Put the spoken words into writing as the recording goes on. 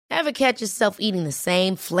Ever catch yourself eating the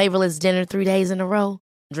same flavorless dinner 3 days in a row?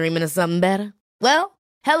 Dreaming of something better? Well,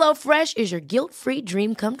 HelloFresh is your guilt-free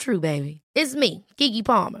dream come true, baby. It's me, Keke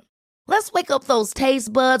Palmer. Let's wake up those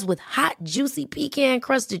taste buds with hot, juicy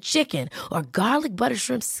pecan-crusted chicken or garlic butter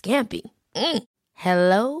shrimp scampi.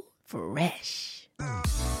 Hello Fresh.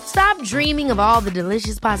 Stop dreaming of all the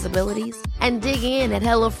delicious possibilities and dig in at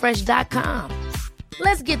HelloFresh.com.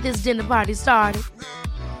 Let's get this dinner party started.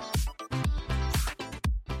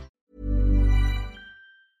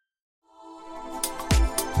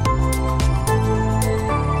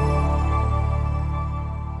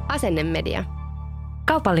 Asennemedia.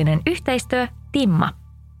 Kaupallinen yhteistyö Timma.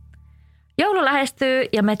 Joulu lähestyy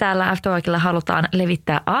ja me täällä Afterworkilla halutaan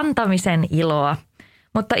levittää antamisen iloa.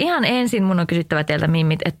 Mutta ihan ensin mun on kysyttävä teiltä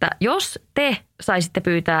mimmit, että jos te saisitte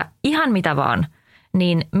pyytää ihan mitä vaan,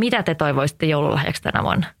 niin mitä te toivoisitte joululahjaksi tänä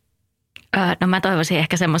vuonna? No mä toivoisin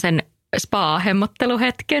ehkä semmoisen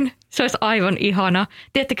spa-hemmotteluhetken. Se olisi aivan ihana.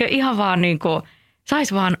 Tiedättekö, ihan vaan niin kuin,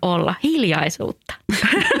 saisi vaan olla hiljaisuutta.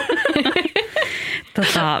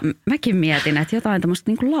 Mäkin mietin, että jotain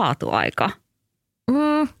tämmöistä niin kuin laatuaikaa.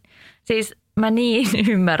 Siis mä niin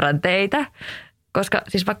ymmärrän teitä, koska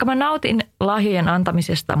siis vaikka mä nautin lahjojen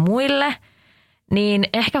antamisesta muille, niin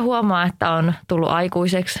ehkä huomaa, että on tullut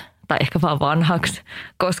aikuiseksi tai ehkä vaan vanhaksi,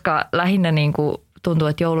 koska lähinnä niin kuin tuntuu,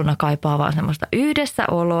 että jouluna kaipaa vaan semmoista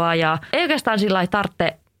yhdessäoloa ja ei oikeastaan sillä ei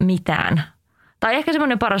tarvitse mitään. Tai ehkä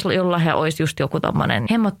semmoinen paras joululahja olisi just joku tommoinen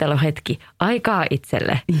hemmotteluhetki, aikaa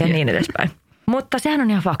itselle ja niin edespäin. Mutta sehän on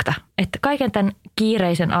ihan fakta, että kaiken tämän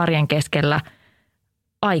kiireisen arjen keskellä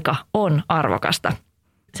aika on arvokasta.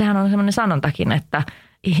 Sehän on semmoinen sanontakin, että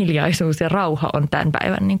hiljaisuus ja rauha on tämän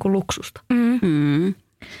päivän niin kuin luksusta.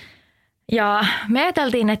 Ja me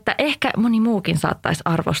ajateltiin, että ehkä moni muukin saattaisi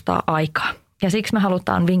arvostaa aikaa. Ja siksi me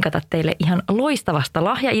halutaan vinkata teille ihan loistavasta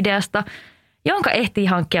lahjaideasta, jonka ehtii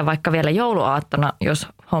hankkia vaikka vielä jouluaattona, jos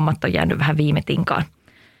hommat on jäänyt vähän viime tinkaan.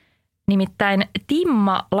 Nimittäin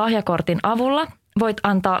Timma-lahjakortin avulla voit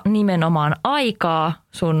antaa nimenomaan aikaa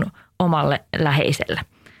sun omalle läheiselle.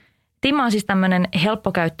 Timma on siis tämmöinen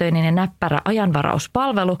helppokäyttöinen ja näppärä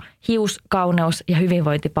ajanvarauspalvelu hius-, kauneus- ja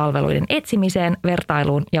hyvinvointipalveluiden etsimiseen,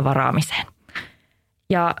 vertailuun ja varaamiseen.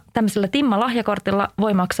 Ja tämmöisellä Timma-lahjakortilla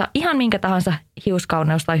voi maksaa ihan minkä tahansa hius-,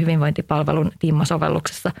 kauneus- tai hyvinvointipalvelun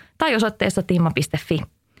Timma-sovelluksessa tai osoitteessa timma.fi.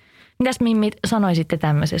 Mitäs mimmit sanoisitte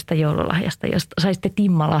tämmöisestä joululahjasta, jos saisitte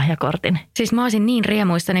Timma-lahjakortin? Siis mä olisin niin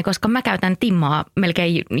riemuissani, koska mä käytän Timmaa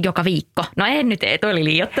melkein joka viikko. No en nyt, toi oli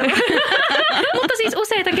liioittelua. Mutta siis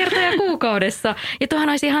useita kertoja kuukaudessa. Ja tuohan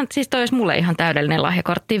olisi ihan, siis toi olisi mulle ihan täydellinen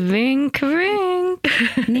lahjakortti. Vink, vink.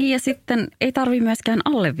 Niin ja sitten ei tarvitse myöskään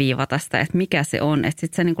alleviivata sitä, että mikä se on. Että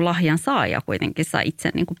sitten se niin kuin lahjan saaja kuitenkin saa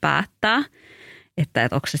itse niin kuin päättää. Että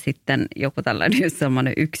onko se sitten joku tällainen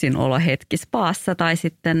sellainen yksinolohetki spaassa tai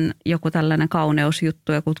sitten joku tällainen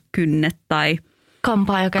kauneusjuttu, joku kynnet tai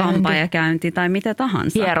kampaajakäynti tai mitä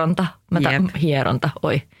tahansa. Hieronta,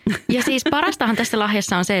 oi. Ja siis parastahan tässä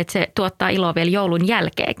lahjassa on se, että se tuottaa iloa vielä joulun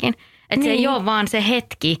jälkeenkin. Että se ei ole vaan se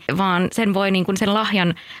hetki, vaan sen voi niin kuin sen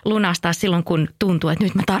lahjan lunastaa silloin, kun tuntuu, että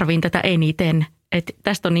nyt mä tarvin tätä eniten. Että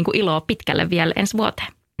tästä on niin kuin iloa pitkälle vielä ensi vuoteen.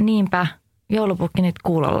 Niinpä. Joulupukki nyt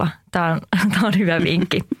kuulolla. Tämä on hyvä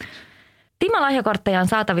vinkki. Timma-lahjakortteja on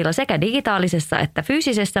saatavilla sekä digitaalisessa että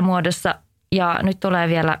fyysisessä muodossa. Ja nyt tulee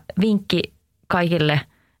vielä vinkki kaikille,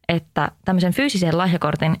 että tämmöisen fyysisen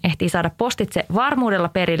lahjakortin ehtii saada postitse varmuudella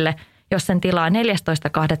perille, jos sen tilaa 14.12.2021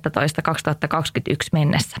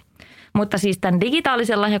 mennessä. Mutta siis tämän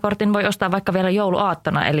digitaalisen lahjakortin voi ostaa vaikka vielä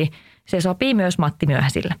jouluaattona, eli se sopii myös Matti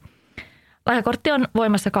Myöhäisille. Lahjakortti on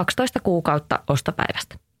voimassa 12 kuukautta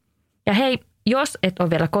ostopäivästä. Ja hei, jos et ole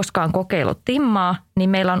vielä koskaan kokeillut Timmaa, niin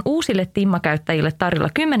meillä on uusille Timma-käyttäjille tarjolla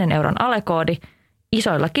 10 euron alekoodi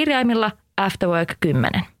isoilla kirjaimilla Afterwork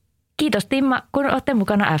 10. Kiitos Timma, kun olette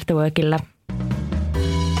mukana Afterworkilla.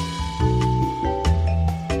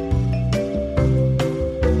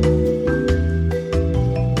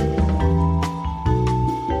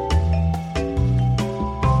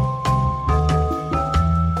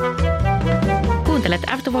 Kuuntelet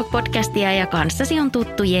Afterwork-podcastia ja kanssasi on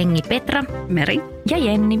tuttu jengi Petra, Meri ja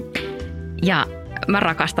Jenni. Ja mä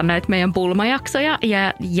rakastan näitä meidän pulmajaksoja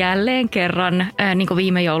ja jälleen kerran, niin kuin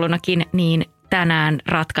viime joulunakin, niin tänään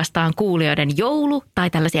ratkaistaan kuulijoiden joulu- tai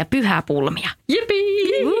tällaisia pyhäpulmia.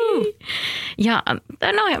 Jipii! Ja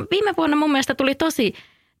no, viime vuonna mun mielestä tuli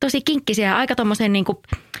tosi kinkkisiä, aika tommoseen niin kuin,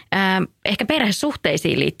 ehkä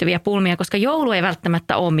perhesuhteisiin liittyviä pulmia, koska joulu ei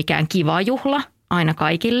välttämättä ole mikään kiva juhla aina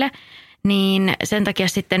kaikille. Niin sen takia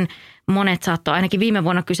sitten monet saattoi ainakin viime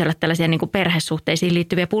vuonna kysellä tällaisia niin kuin perhesuhteisiin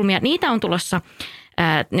liittyviä pulmia. Niitä on tulossa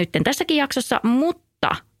nytten tässäkin jaksossa, mutta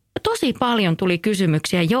tosi paljon tuli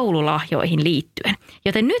kysymyksiä joululahjoihin liittyen.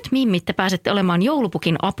 Joten nyt mimmit te pääsette olemaan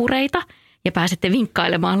joulupukin apureita ja pääsette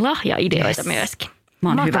vinkkailemaan lahjaideoita myöskin. Mä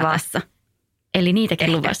oon Mahtavaa. hyvä tässä. Eli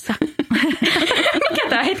niitäkin luvassa. Mikä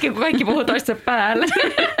tämä hetki, kun kaikki puhuu toisessa päälle?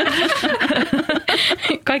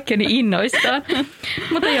 Kaikki on niin innoistaan.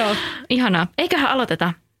 Mutta joo, ihanaa. Eiköhän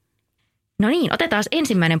aloiteta. No niin, otetaan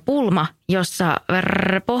ensimmäinen pulma, jossa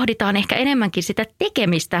pohditaan ehkä enemmänkin sitä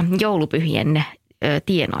tekemistä joulupyhien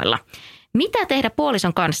tienoilla. Mitä tehdä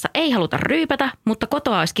puolison kanssa? Ei haluta ryypätä, mutta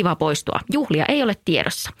kotoa olisi kiva poistua. Juhlia ei ole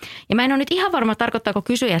tiedossa. Ja mä en ole nyt ihan varma, tarkoittaako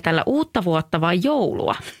kysyjä tällä uutta vuotta vai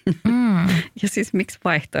joulua. Ja siis miksi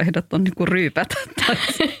vaihtoehdot on niinku ryypätä?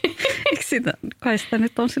 Kai sitä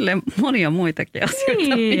nyt on silleen monia muitakin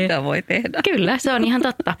asioita, mitä voi tehdä. Kyllä, se on ihan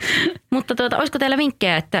totta. Mutta olisiko teillä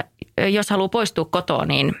vinkkejä, että jos haluaa poistua kotoa,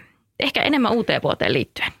 niin ehkä enemmän uuteen vuoteen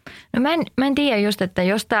liittyen? No mä en tiedä just, että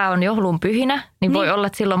jos tämä on joulun pyhinä, niin voi olla,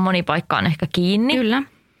 että silloin moni paikka on ehkä kiinni. Kyllä.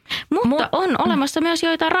 Mutta on olemassa myös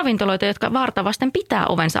joitain ravintoloita, jotka vartavasten pitää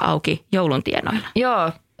ovensa auki joulun tienoilla.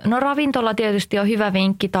 Joo, no ravintola tietysti on hyvä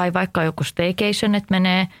vinkki tai vaikka joku staycation, että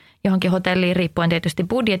menee johonkin hotelliin riippuen tietysti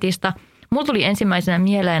budjetista. Mulla tuli ensimmäisenä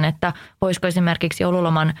mieleen, että voisiko esimerkiksi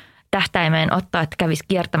joululoman tähtäimeen ottaa, että kävisi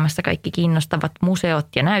kiertämässä kaikki kiinnostavat museot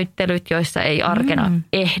ja näyttelyt, joissa ei arkena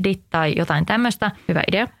ehdi tai jotain tämmöistä. Hyvä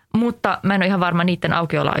idea. Mutta mä en ole ihan varma niiden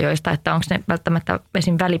aukioloajoista, että onko ne välttämättä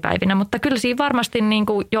esim. Välipäivinä. Mutta kyllä siinä varmasti niin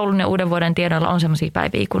kuin joulun ja uuden vuoden tiedoilla on sellaisia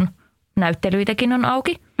päiviä, kun näyttelyitäkin on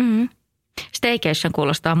auki. Mm. Staycation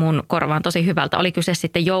kuulostaa mun korvaan tosi hyvältä. Oli kyse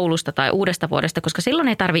sitten joulusta tai uudesta vuodesta, koska silloin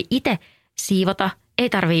ei tarvitse itse siivota, ei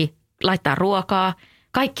tarvitse laittaa ruokaa.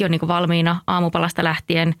 Kaikki on niin kuin valmiina aamupalasta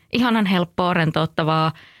lähtien. Ihanan helppoa,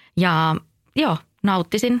 rentouttavaa ja joo,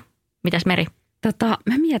 nauttisin. Mitäs Meri?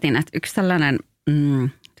 Mä mietin, että yksi sellainen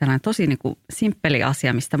tosi niin kuin simppeli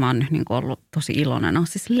asia, mistä mä oon nyt niin kuin ollut tosi iloinen, on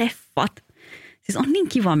siis leffat. Siis on niin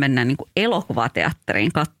kiva mennä niin kuin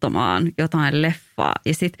elokuvateatteriin katsomaan jotain leffaa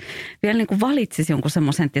ja sitten vielä niin kuin valitsisi jonkun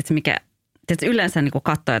semmoisen, mikä yleensä niin kuin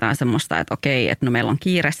katsoo jotain semmoista, että okei, että no meillä on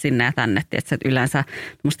kiire sinne ja tänne. Että yleensä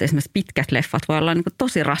esimerkiksi pitkät leffat voi olla niin kuin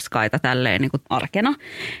tosi raskaita tälleen niin kuin arkena.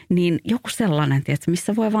 Niin joku sellainen,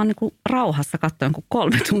 missä voi vaan niin kuin rauhassa katsoa jonkun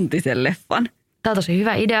 3-tuntisen leffan. Tämä on tosi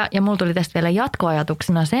hyvä idea ja mulla tuli tästä vielä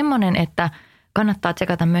jatkoajatuksena semmoinen, että kannattaa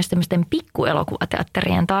tsekata myös tämmöisten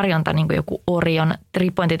pikkuelokuvateatterien tarjonta, niin kuin joku Orion,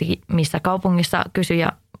 riippuen tietenkin missä kaupungissa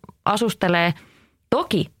kysyjä asustelee.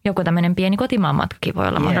 Toki joku tämmöinen pieni kotimaan matkakin voi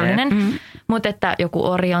olla mahdollinen, mutta että joku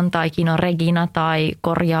Orion tai Kino Regina tai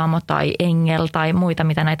Korjaamo tai Engel tai muita,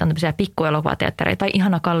 mitä näitä on tämmöisiä pikkuelokuvateattereita tai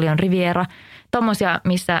ihana Kallion Riviera. Tommosia,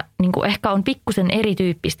 missä niin kuin ehkä on pikkusen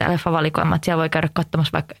erityyppistä leffavalikoimaa, että siellä voi käydä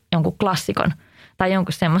katsomassa vaikka jonkun klassikon tai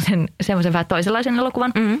jonkun semmoisen vähän toisenlaisen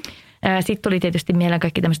elokuvan. Sitten tuli tietysti mieleen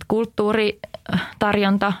kaikki tämmöiset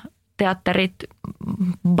kulttuuritarjonta, teatterit,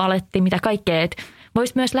 baletti, mitä kaikkea.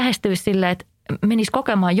 Voisi myös lähestyä silleen, että menisi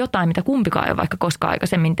kokemaan jotain, mitä kumpikaan ei ole vaikka koskaan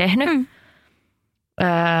aikaisemmin tehnyt.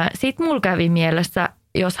 Sitten mulla kävi mielessä,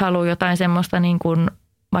 jos haluaa jotain semmoista niin kuin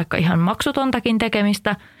vaikka ihan maksutontakin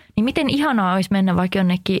tekemistä, niin miten ihanaa olisi mennä vaikka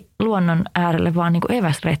jonnekin luonnon äärelle vaan niin kuin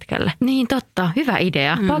eväsretkelle. Niin totta, hyvä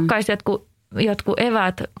idea. Pakkaisi jotkut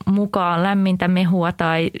eväät mukaan, lämmintä mehua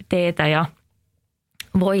tai teetä ja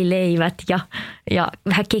voileivät ja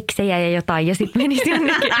vähän keksejä ja jotain. Ja sitten menisi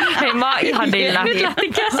jonnekin. Hei, mä oon ihan niin läpi. Nyt lähti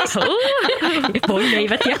käsistä.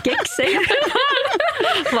 Voileivät ja keksejä.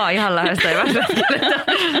 Mä oon ihan lähes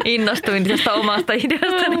innostuin tästä omasta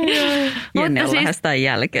ideasta. Jenni on lähes tämän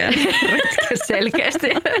jälkeen. Selkeästi.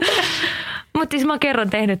 Mutta siis mä oon kerran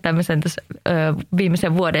tehnyt tämmöisen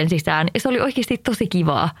viimeisen vuoden sisään. Ja se oli oikeasti tosi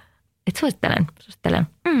kivaa. Et suosittelen.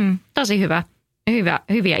 Tosi hyvä.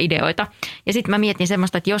 Hyviä ideoita. Ja sitten mä mietin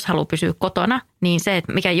semmoista, että jos haluaa pysyä kotona, niin se,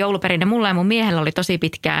 että mikä jouluperinne mulla ja mun miehellä oli tosi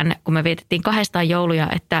pitkään, kun me vietettiin 2 jouluja,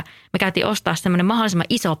 että me käytiin ostaa semmoinen mahdollisimman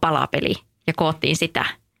iso palapeli ja koottiin sitä.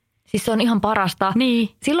 Siis se on ihan parasta. Niin.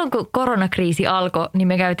 Silloin kun koronakriisi alkoi, niin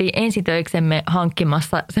me käytiin ensitöiksemme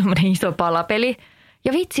hankkimassa semmoinen iso palapeli.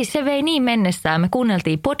 Ja vitsi, se vei niin mennessään. Me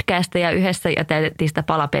kuunneltiin podcasteja yhdessä ja tehtiin sitä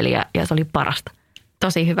palapeliä ja se oli parasta.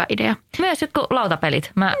 Tosi hyvä idea. Myös jotkut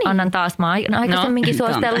lautapelit. Mä annan taas, mä oon aikaisemminkin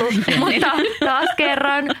suostellut, mutta taas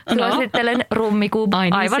kerran suosittelen Rummikub.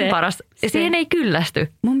 Aivan paras. Ja siihen ei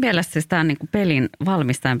kyllästy. Mun mielestä siis tämän niin pelin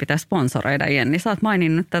valmistajan pitää sponsoroida, Jenni. Sä oot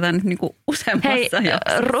maininnut tätä nyt niin useammassa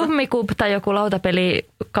jaksossa. Rummikub tai joku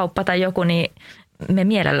lautapelikauppa tai joku, niin me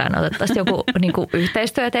mielellään otettaisiin joku niin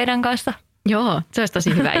yhteistyö teidän kanssa. Joo, se olisi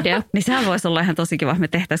tosi hyvä idea. Niin sehän voisi olla ihan tosi kiva, että me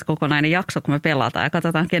tehtäisiin kokonainen jakso, kun me pelataan ja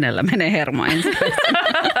katsotaan, kenellä menee hermo ensin.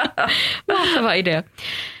 Mahtava idea.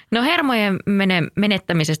 No hermojen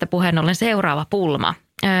menettämisestä puheen ollen seuraava pulma.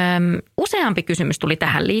 Useampi kysymys tuli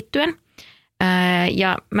tähän liittyen.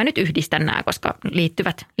 Ja mä nyt yhdistän nämä, koska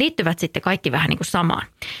liittyvät sitten kaikki vähän niin kuin samaan.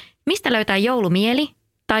 Mistä löytää joulumieli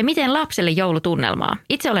tai miten lapselle joulutunnelmaa?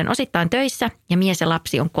 Itse olen osittain töissä ja mies ja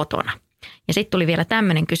lapsi on kotona. Ja sitten tuli vielä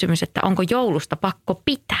tämmöinen kysymys, että onko joulusta pakko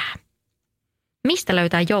pitää? Mistä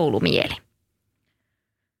löytää joulumieli?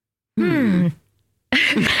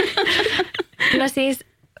 No siis,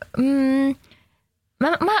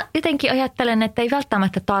 mä jotenkin ajattelen, että ei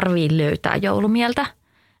välttämättä tarvitse löytää joulumieltä.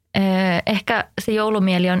 Ehkä se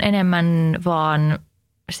joulumieli on enemmän vaan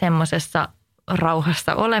semmoisessa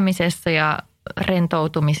rauhassa olemisessa ja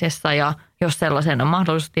rentoutumisessa ja jos sellaisen on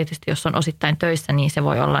mahdollisuus, tietysti jos on osittain töissä, niin se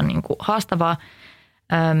voi olla niin kuin haastavaa.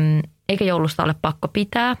 Eikä joulusta ole pakko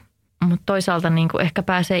pitää, mutta toisaalta niin kuin ehkä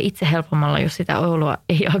pääsee itse helpommalla, jos sitä joulua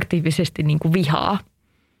ei aktiivisesti niin kuin vihaa.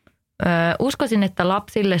 Uskoisin, että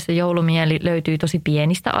lapsille se joulumieli löytyy tosi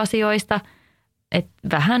pienistä asioista, että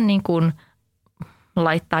vähän niin kuin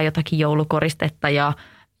laittaa jotakin joulukoristetta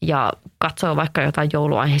ja katsoo vaikka jotain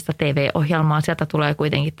jouluaiheista TV-ohjelmaa. Sieltä tulee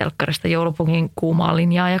kuitenkin telkkarista joulupukin kuumaa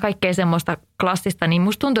linjaa ja kaikkea semmoista klassista. Niin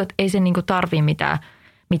musta tuntuu, että ei se niinku tarvitse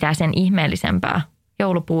mitään sen ihmeellisempää.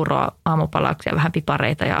 Joulupuuroa, aamupalaksi ja vähän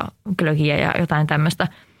pipareita ja glögiä ja jotain tämmöistä.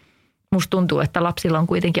 Musta tuntuu, että lapsilla on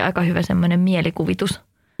kuitenkin aika hyvä semmoinen mielikuvitus.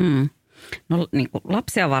 No niin kuin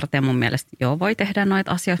lapsia varten mun mielestä voi tehdä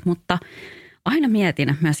noita asioita, mutta aina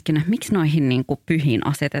mietin myöskin, että miksi noihin niin kuin pyhiin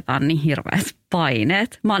asetetaan niin hirveät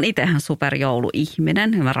paineet. Mä oon itsehän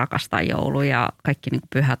superjouluihminen ja mä rakastan joulua ja kaikki niin kuin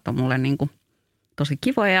pyhät on mulle niin kuin tosi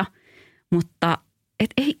kivoja. Mutta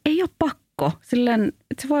ei ole pakko. Silleen,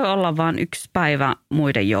 että se voi olla vain yksi päivä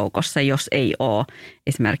muiden joukossa, jos ei ole.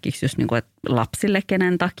 Esimerkiksi just niin kuin, että lapsille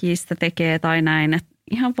kenen takia sitä tekee tai näin. Että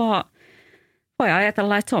ihan vaan voi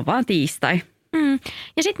ajatella, että se on vaan tiistai.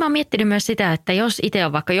 Ja sitten mä oon miettinyt myös sitä, että jos itse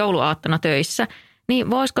on vaikka jouluaattona töissä, niin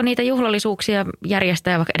voisiko niitä juhlallisuuksia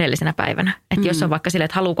järjestää vaikka edellisenä päivänä? Että jos on vaikka sille,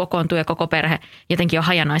 että haluaa kokoontua ja koko perhe jotenkin jo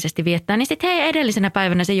hajanaisesti viettää, niin sitten hei edellisenä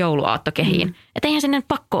päivänä se jouluaatto kehiin. Että eihän sinne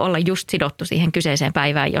pakko olla just sidottu siihen kyseiseen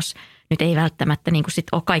päivään, jos nyt ei välttämättä niin kuin sit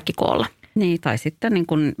ole kaikki koolla. Niin, tai sitten niin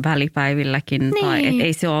kuin välipäivilläkin, niin. Tai et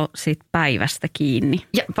ei se ole siitä päivästä kiinni.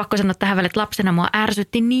 Ja pakko sanoa tähän väliin, että lapsena mua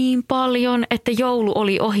ärsytti niin paljon, että joulu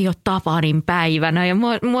oli ohi jo Tapanin päivänä. Ja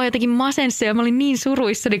mua jotenkin masensi ja mä olin niin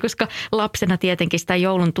suruissani, koska lapsena tietenkin sitä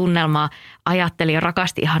joulun tunnelmaa ajattelin ja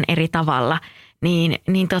rakasti ihan eri tavalla.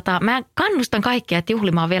 Mä kannustan kaikkia, että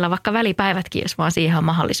juhlimaan vielä vaikka välipäivätkin, jos vaan siihen on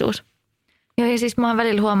mahdollisuus. Joo, ja siis mä oon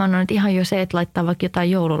välillä huomannut, että ihan jo se, että laittaa vaikka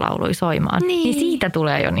jotain joululauluja soimaan, niin siitä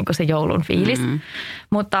tulee jo niinku se joulun fiilis.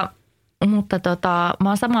 Mutta mä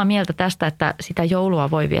oon samaa mieltä tästä, että sitä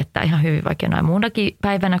joulua voi viettää ihan hyvin vaikka jonain muunakin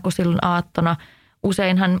päivänä kuin silloin aattona.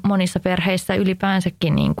 Useinhan monissa perheissä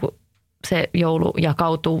ylipäänsäkin niinku se joulu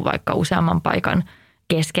jakautuu vaikka useamman paikan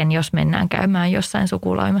kesken, jos mennään käymään jossain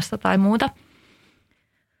sukulaimassa tai muuta.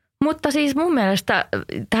 Mutta siis mun mielestä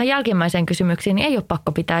tähän jälkimmäiseen kysymyksiin niin ei ole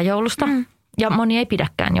pakko pitää joulusta. Ja moni ei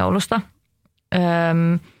pidäkään joulusta.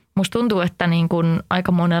 Musta tuntuu, että niin kun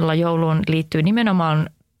aika monella jouluun liittyy nimenomaan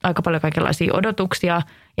aika paljon kaikenlaisia odotuksia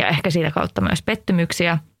ja ehkä siitä kautta myös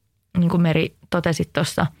pettymyksiä. Niin kuin Meri totesi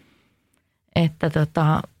tuossa, että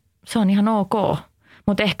se on ihan ok.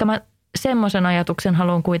 Mutta ehkä mä semmoisen ajatuksen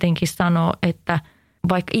haluan kuitenkin sanoa, että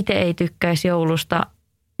vaikka itse ei tykkäisi joulusta,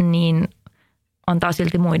 niin antaa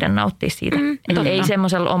silti muiden nauttia siitä. Että ei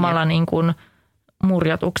semmoisella omalla niin kuin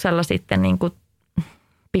murjotuksella sitten niin kuin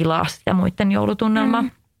pilaa sitä muiden joulutunnelmaa.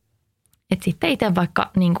 Että sitten itse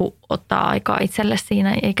vaikka niin kuin ottaa aikaa itselle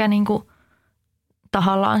siinä, eikä niin kuin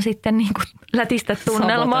tahallaan sitten niin kuin lätistä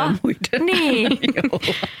tunnelmaa. Niin.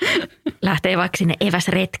 Lähtee vaikka sinne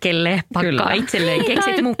eväsretkelle, pakkaa itselleen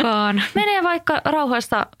keksit mukaan. Menee vaikka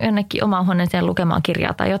rauhassa jonnekin omaan huoneeseen lukemaan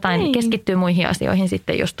kirjaa tai jotain. Keskittyy muihin asioihin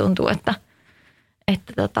sitten, jos tuntuu, että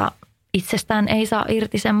itsestään ei saa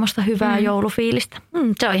irti semmoista hyvää joulufiilistä.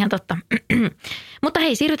 Se on ihan totta. Mutta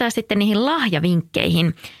hei, siirrytään sitten niihin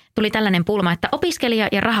lahjavinkkeihin. Tuli tällainen pulma, että opiskelija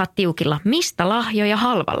ja rahat tiukilla. Mistä lahjoja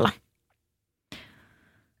halvalla?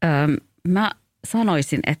 Mä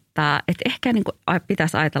sanoisin, että ehkä niin kuin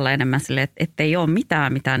pitäisi ajatella enemmän silleen, että ei ole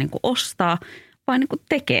mitään niin kuin ostaa, vaan niin kuin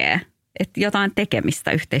tekee. Että jotain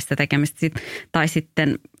tekemistä, yhteistä tekemistä. Tai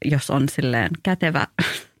sitten, jos on silleen kätevä,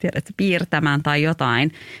 tiedätkö, piirtämään tai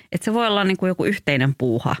jotain. Että se voi olla niin kuin joku yhteinen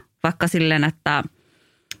puuha. Vaikka silleen,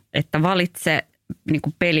 että valitse niin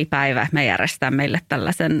kuin pelipäivä. Me järjestetään meille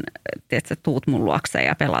tällaisen, tiedätkö, tuut mun luokse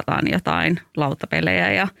ja pelataan jotain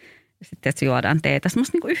lautapelejä. Ja sitten, että juodaan teetä.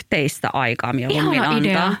 Semmoista niin kuin yhteistä aikaa mieluummin antaa.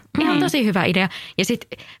 Idea. Ihan tosi hyvä idea. Ja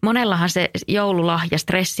sitten monellahan se joululahja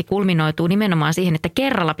stressi kulminoituu nimenomaan siihen, että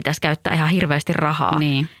kerralla pitäisi käyttää ihan hirveästi rahaa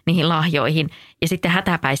niihin lahjoihin. Ja sitten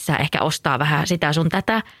hätäpäissä ehkä ostaa vähän sitä sun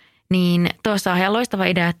tätä. Niin tuossa on ihan loistava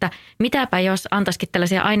idea, että mitäpä jos antaisikin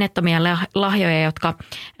tällaisia aineettomia lahjoja, jotka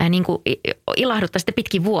niin kuin ilahduttaisivat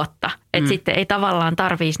pitkin vuotta. Että sitten ei tavallaan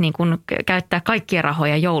tarvitsisi niin kuin käyttää kaikkia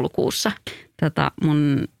rahoja joulukuussa.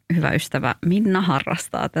 Mun hyvä ystävä Minna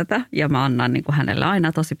harrastaa tätä ja mä annan niin kuin hänelle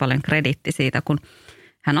aina tosi paljon krediitti siitä, kun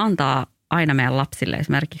hän antaa aina meidän lapsille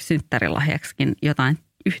esimerkiksi synttärilahjaksikin jotain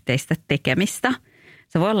yhteistä tekemistä.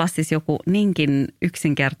 Se voi olla siis joku niinkin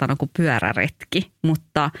yksinkertainen kuin pyöräretki,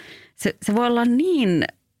 mutta se voi olla niin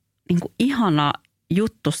kuin ihana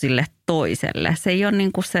juttu sille toiselle. Se ei ole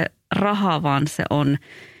niin kuin se raha, vaan se on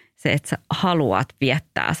se, että sä haluat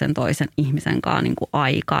viettää sen toisen ihmisen kanssa niin kuin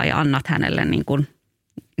aikaa ja annat hänelle niin kuin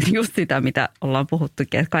just sitä, mitä ollaan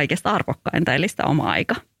puhuttukin, että kaikesta arvokkainta, eli sitä oma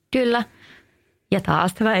aika. Kyllä. Ja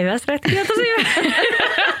taas tämä eväsretki on tosi hyvä.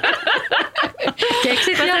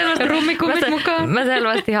 Keksit ja rummikummit mukaan. Mä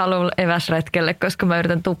selvästi haluan eväsretkelle, koska mä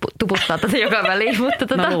yritän tuputtaa tätä joka väliin.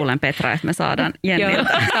 Mutta Mä luulen, Petra, että me saadaan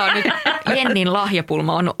Jenniltä. Tämä on nyt, Jennin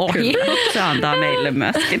lahjapulma on ohi. Kyllä, se antaa meille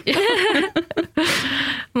myöskin.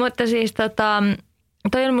 Mutta siis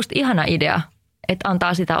toi on musta ihana idea, että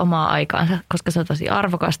antaa sitä omaa aikaansa, koska se on tosi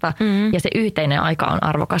arvokasta ja se yhteinen aika on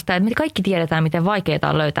arvokasta. Et me kaikki tiedetään, miten vaikeaa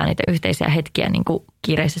on löytää niitä yhteisiä hetkiä niin kuin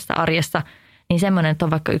kiireisessä arjessa. Niin semmoinen, että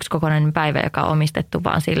on vaikka yksi kokonainen päivä, joka on omistettu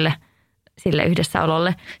vaan sille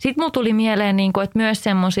yhdessäololle. Sitten mulla tuli mieleen, niin kuin, että myös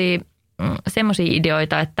semmoisia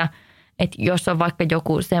ideoita, että jos on vaikka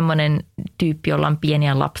joku semmoinen tyyppi, jolla on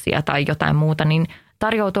pieniä lapsia tai jotain muuta, niin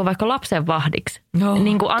tarjoutuu vaikka lapsen vahdiksi.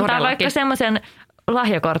 Niin kuin antaa todellakin vaikka semmoisen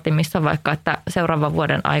lahjakortin, missä on vaikka, että seuraavan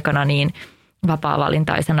vuoden aikana niin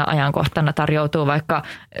vapaa-valintaisena ajankohtana tarjoutuu vaikka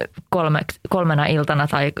 3 iltana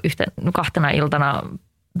tai 2 iltana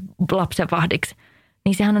lapsenvahdiksi,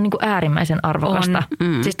 niin sehän on niin kuin äärimmäisen arvokasta.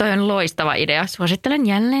 Siis toi on loistava idea. Suosittelen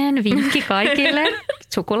jälleen vinkki kaikille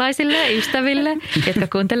sukulaisille ja ystäville, jotka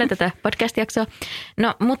kuuntelevat tätä podcast-jaksoa.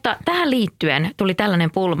 No, mutta tähän liittyen tuli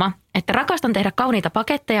tällainen pulma, että rakastan tehdä kauniita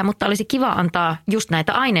paketteja, mutta olisi kiva antaa just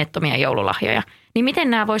näitä aineettomia joululahjoja. Niin miten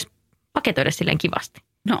nämä vois paketoida silleen kivasti?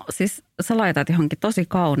 No siis sä laitat johonkin tosi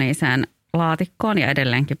kauniiseen laatikkoon ja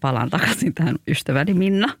edelleenkin palaan takaisin tähän ystäväni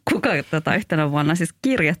Minna, kuka yhtenä vuonna siis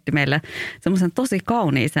kirjoitti meille semmoisen tosi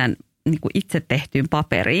kauniisen niin kuin itse tehtyyn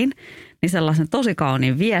paperiin, niin sellaisen tosi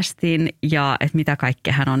kauniin viestin ja että mitä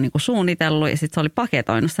kaikkea hän on niin kuin suunnitellut ja sitten se oli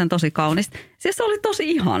paketoinut sen tosi kaunista. Siis se oli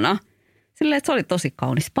tosi ihana. Silleen, että se oli tosi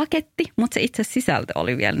kaunis paketti, mutta se itse sisältö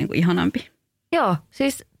oli vielä niin kuin ihanampi. Joo,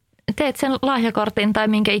 siis teet sen lahjakortin tai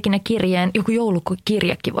minkä ikinä kirjeen, joku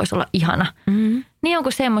joulukirjakin voisi olla ihana. Niin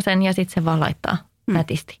jonkun semmoisen ja sitten se vaan laittaa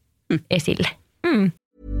nätisti esille.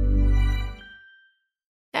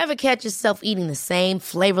 Ever catch yourself eating the same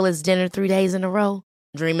flavorless dinner 3 days in a row?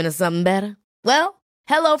 Dreaming of something better? Well,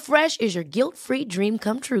 HelloFresh is your guilt-free dream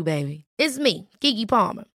come true, baby. It's me, Keke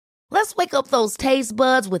Palmer. Let's wake up those taste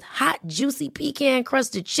buds with hot, juicy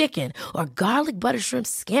pecan-crusted chicken or garlic butter shrimp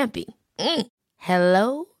scampi.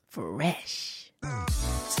 Hello Fresh.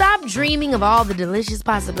 Stop dreaming of all the delicious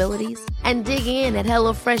possibilities and dig in at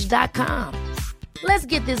HelloFresh.com. Let's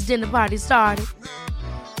get this dinner party started.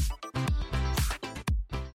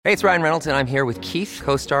 Hey, it's Ryan Reynolds, and I'm here with Keith,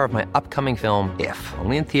 co-star of my upcoming film, If,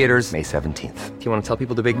 only in theaters May 17th. Do you want to tell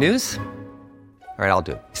people the big news? All right, I'll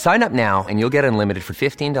do it. Sign up now and you'll get unlimited for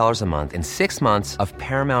 $15 a month and 6 months of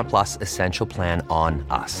Paramount Plus Essential Plan on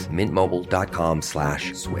us.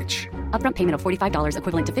 Mintmobile.com/switch. Upfront payment of $45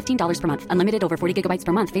 equivalent to $15 per month. Unlimited over 40 gigabytes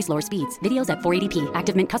per month. Face lower speeds. Videos at 480p.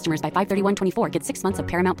 Active Mint customers by 531.24 get 6 months of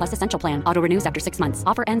Paramount Plus Essential Plan. Auto renews after 6 months.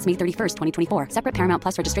 Offer ends May 31st, 2024. Separate Paramount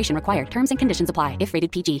Plus registration required. Terms and conditions apply if rated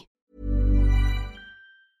PG.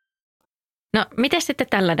 No, miten sitten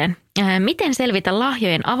tällainen? Miten selvitä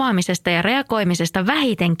lahjojen avaamisesta ja reagoimisesta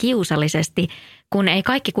vähiten kiusallisesti, kun ei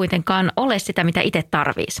kaikki kuitenkaan ole sitä, mitä itse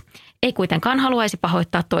tarvitsisi? Ei kuitenkaan haluaisi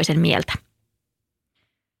pahoittaa toisen mieltä.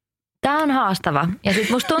 Tämä on haastava. Ja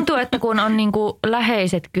sitten musta tuntuu, että kun on niinku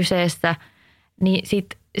läheiset kyseessä, niin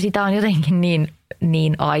sitä on jotenkin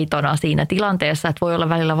niin aitona siinä tilanteessa, että voi olla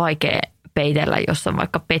välillä vaikea peitellä, jos on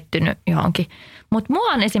vaikka pettynyt johonkin. Mutta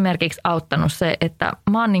mua on esimerkiksi auttanut se, että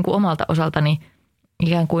mä oon niinku omalta osaltani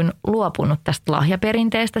ikään kuin luopunut tästä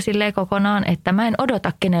lahjaperinteestä silleen kokonaan, että mä en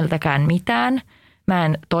odota keneltäkään mitään. Mä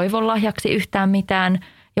en toivo lahjaksi yhtään mitään,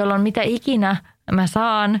 jolloin mitä ikinä mä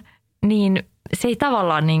saan, niin se ei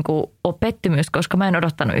tavallaan niinku ole pettymys, koska mä en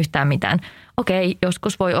odottanut yhtään mitään. Okei,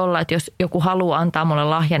 joskus voi olla, että jos joku haluaa antaa mulle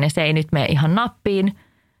lahjan ja se ei nyt mene ihan nappiin,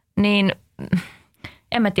 niin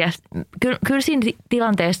en mä tiedä. Kyllä siinä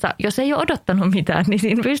tilanteessa, jos ei ole odottanut mitään, niin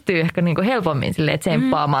siinä pystyy ehkä niin kuin helpommin silleen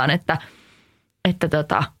tsemppaamaan, että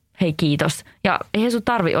hei kiitos. Ja eihän sun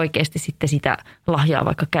tarvi oikeasti sitten sitä lahjaa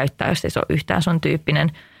vaikka käyttää, jos ei se ole yhtään sun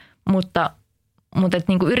tyyppinen. Mutta että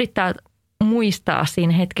niin kuin yrittää muistaa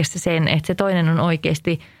siinä hetkessä sen, että se toinen on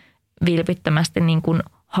oikeasti vilpittömästi niin kuin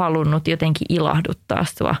halunnut jotenkin ilahduttaa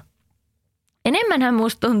sua. Enemmänhän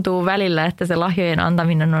musta tuntuu välillä, että se lahjojen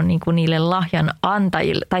antaminen on niin kuin niille lahjan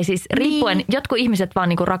antajille. Tai siis riippuen, jotkut ihmiset vaan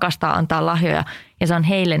niin kuin rakastaa antaa lahjoja ja se on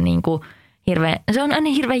heille niin kuin se on aina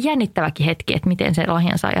hirveän jännittäväkin hetki, että miten se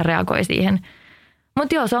lahjansaaja reagoi siihen.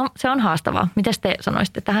 Mutta joo, se on haastavaa. Mitäs te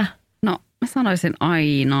sanoisitte tähän? No mä sanoisin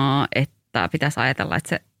aina, että pitäisi ajatella, että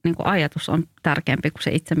se niin kuin ajatus on tärkeämpi kuin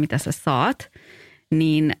se itse, mitä sä saat.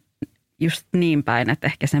 Niin just niin päin, että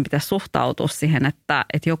ehkä sen pitäisi suhtautua siihen, että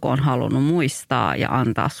joku on halunnut muistaa ja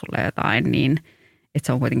antaa sulle jotain, niin että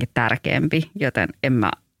se on kuitenkin tärkeämpi. Joten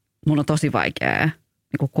mun on tosi vaikea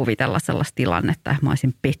niin kuin kuvitella sellaista tilannetta, että mä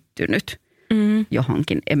olisin pettynyt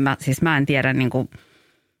johonkin. Mä en tiedä, niin kuin,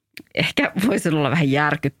 ehkä voisin olla vähän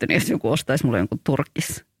järkyttynyt, jos joku ostaisi mulle jonkun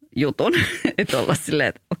turkisjutun. Että olla silleen,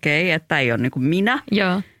 että okei, että ei ole niin kuin minä.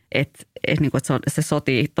 Joo. Että se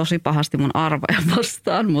sotii tosi pahasti mun arvoja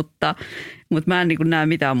vastaan, mutta mä en niin kuin näe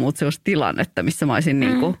mitään muuta sellaista tilannetta, missä mä olisin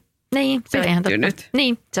niin kuin niin, se on ihan totta.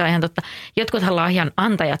 Niin, se on ihan totta. Jotkuthan lahjan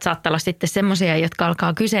antajat saattaa olla sitten semmoisia, jotka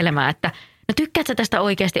alkaa kyselemään, että no tykkäätkö tästä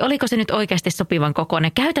oikeasti? Oliko se nyt oikeasti sopivan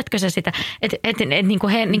kokoinen? Käytätkö sä sitä? Niin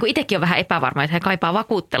kuin he niin kuin itsekin on vähän epävarma, että he kaipaa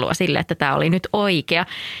vakuuttelua sille, että tämä oli nyt oikea.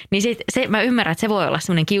 Niin mä ymmärrän, että se voi olla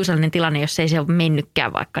semmoinen kiusallinen tilanne, jos ei se ole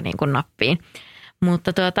mennytkään vaikka niin kuin nappiin.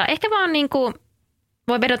 Mutta ehkä vaan niin kuin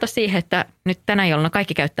voi vedota siihen, että nyt tänä jouluna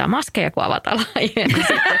kaikki käyttää maskeja, kun avataan lahjoja.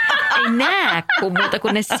 Ei näe muuta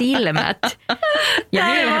kuin ne silmät. Ja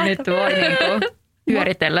niillähän nyt voi niin kuin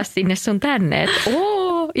pyöritellä sinne sun tänne, että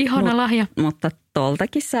ihana lahja. Mutta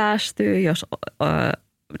toltakin säästyy, jos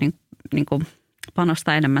niin kuin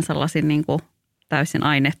panostaa enemmän sellaisiin niin kuin täysin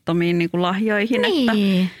aineettomiin niin kuin lahjoihin.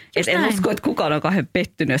 Niin, että en usko, että kukaan on kauhean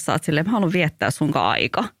pettynyt, jos sä oot silleen, mä haluan viettää sunkaan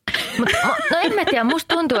aika. No en mä tiedä,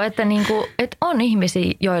 musta tuntuu, että on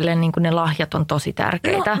ihmisiä, joille ne lahjat on tosi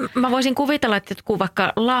tärkeitä. No, mä voisin kuvitella, että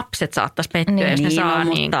vaikka lapset saattaisi pettyä, jos ne saa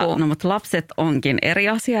mutta lapset onkin eri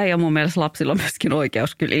asia ja mun mielestä lapsilla on myöskin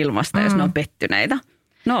oikeus kyllä ilmaista, jos ne on pettyneitä.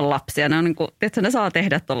 Ne on lapsia, ne on ne saa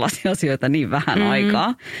tehdä tollaisia asioita niin vähän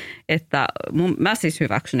aikaa, että mä siis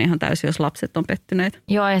hyväksyn ihan täysin, jos lapset on pettyneitä.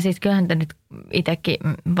 Joo, ja siis kyllähän te nyt itsekin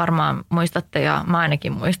varmaan muistatte, ja mä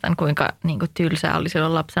ainakin muistan, kuinka tylsää oli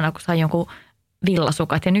silloin lapsena, kun sai jonkun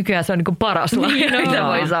villasukat, ja nykyään se on paras lahja, mitä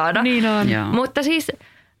voi saada. Niin on. Mutta siis,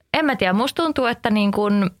 en mä tiedä, musta tuntuu, että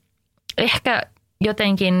ehkä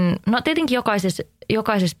jotenkin, no tietenkin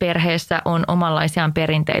jokaisessa perheessä on omanlaisiaan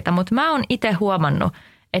perinteitä, mutta mä oon itse huomannut,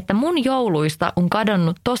 että mun jouluista on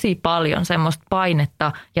kadonnut tosi paljon semmoista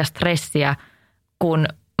painetta ja stressiä, kun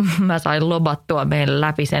mä sain lobattua meille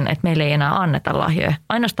läpi sen, että meille ei enää anneta lahjoja.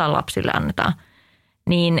 Ainoastaan lapsille annetaan.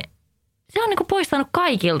 Niin se on poistanut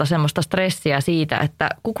kaikilta semmoista stressiä siitä, että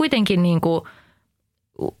kun kuitenkin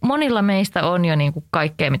monilla meistä on jo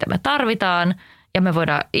kaikkea, mitä me tarvitaan, ja me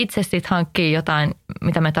voidaan itse sitten hankkia jotain,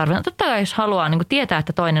 mitä me tarvitaan. Totta kai jos haluaa tietää,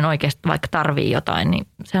 että toinen oikeasti vaikka tarvii jotain, niin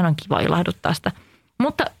sehän on kiva ilahduttaa sitä.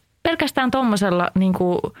 Mutta pelkästään tuommoisella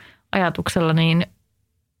ajatuksella, niin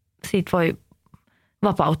siitä voi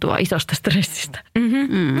vapautua isosta stressistä.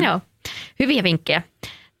 Joo, hyviä vinkkejä.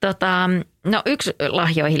 No yksi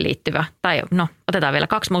lahjoihin liittyvä, tai no otetaan vielä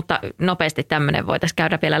 2, mutta nopeasti tämmöinen voitaisiin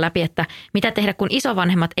käydä vielä läpi, että mitä tehdä, kun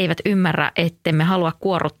isovanhemmat eivät ymmärrä, ettemme halua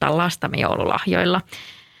kuorruttaa lastamme joululahjoilla.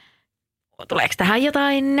 Tuleeko tähän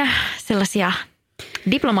jotain sellaisia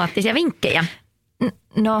diplomaattisia vinkkejä?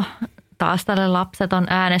 No taas tälle lapset on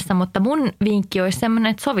äänessä, mutta mun vinkki olisi semmoinen,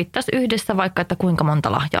 että sovittaisi yhdessä vaikka, että kuinka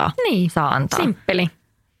monta lahjaa saa antaa. Simppeli.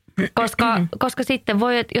 Koska sitten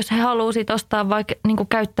voi, jos he haluaa sit ostaa vaikka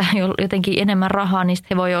käyttää jotenkin enemmän rahaa, niin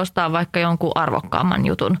he voi ostaa vaikka jonkun arvokkaamman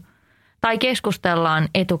jutun. Tai keskustellaan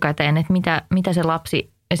etukäteen, että mitä se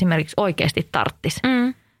lapsi esimerkiksi oikeasti tarttisi.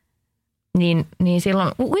 Niin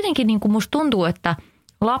silloin kuitenkin musta tuntuu, että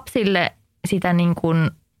lapsille sitä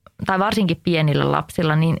tai varsinkin pienillä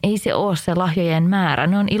lapsilla, niin ei se ole se lahjojen määrä.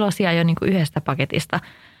 Ne on iloisia jo yhdestä paketista.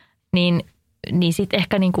 Niin sitten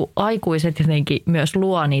ehkä aikuiset jotenkin myös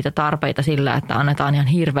luo niitä tarpeita sillä, että annetaan ihan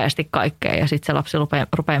hirveästi kaikkea. Ja sitten se lapsi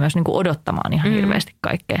rupeaa myös odottamaan ihan hirveästi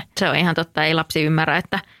kaikkea. Se on ihan totta. Ei lapsi ymmärrä,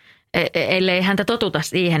 että ellei häntä totuta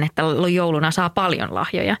siihen, että jouluna saa paljon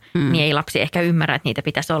lahjoja, niin ei lapsi ehkä ymmärrä, että niitä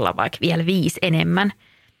pitäisi olla vaikka vielä 5 enemmän.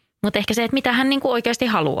 Mutta ehkä se, että mitä hän oikeasti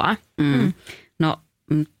haluaa. No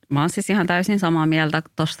mä oon siis ihan täysin samaa mieltä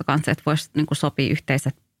tuosta kanssa, että voisi niin kuin sopia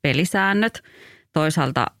yhteiset pelisäännöt.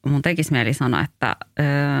 Toisaalta mun tekisi mieli sanoa, että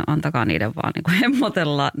antakaa niiden vaan niin kuin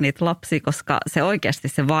hemmotella niitä lapsia, koska se oikeasti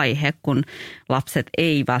se vaihe, kun lapset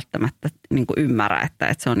ei välttämättä niin kuin ymmärrä,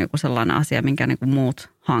 että se on joku sellainen asia, minkä niin kuin muut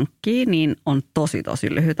hankkii, niin on tosi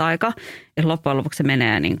lyhyt aika. Ja loppujen lopuksi se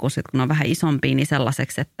menee, niin kuin sit, kun on vähän isompi, niin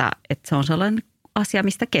sellaiseksi, että se on sellainen asia,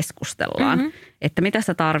 mistä keskustellaan. Mm-hmm. Että mitä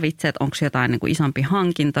sä tarvitset, onko jotain niin kuin isompia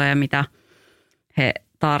hankintoja, mitä he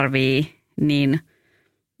tarvii, niin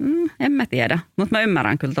en mä tiedä. Mutta mä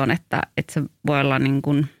ymmärrän kyllä ton, että se voi olla niin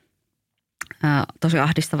kuin, tosi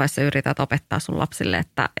ahdistavaa, jos sä yrität opettaa sun lapsille,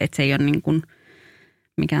 että se ei ole niin kuin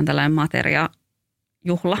mikään tällainen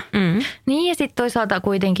materiajuhla. Niin ja sitten toisaalta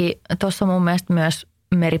kuitenkin tuossa mun mielestä myös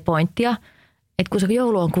meripointtia, että kun se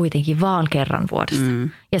joulu on kuitenkin vaan kerran vuodessa.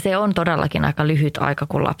 Ja se on todellakin aika lyhyt aika,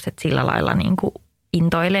 kun lapset sillä lailla niin kuin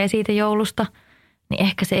intoilee siitä joulusta, niin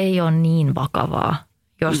ehkä se ei ole niin vakavaa,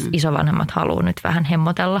 jos isovanhemmat haluaa nyt vähän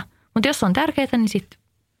hemmotella. Mutta jos on tärkeää, niin sitten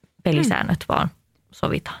pelisäännöt vaan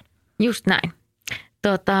sovitaan. Just näin.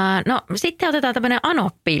 No sitten otetaan tämmöinen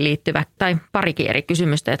anoppiin liittyvä tai parikin eri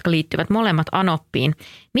kysymystä, jotka liittyvät molemmat anoppiin.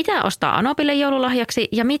 Mitä ostaa anopille joululahjaksi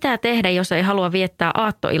ja mitä tehdä, jos ei halua viettää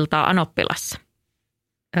aattoiltaa anoppilassa?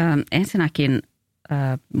 Ensinnäkin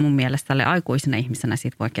mun mielestä tälle aikuisena ihmisenä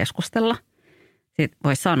siitä voi keskustella. Sitten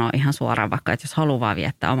voi sanoa ihan suoraan vaikka, että jos haluaa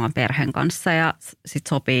viettää oman perheen kanssa ja sitten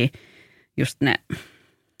sopii just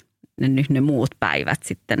ne muut päivät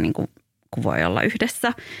sitten niin kuin kun voi olla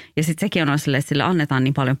yhdessä. Ja sitten sekin on silleen, että sille annetaan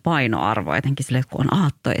niin paljon painoarvoa, etenkin silleen, että kun on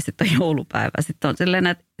aatto ja sitten on joulupäivä. Sitten on silleen,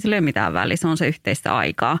 että sillä ei ole mitään väliä, se on se yhteistä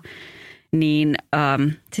aikaa. Niin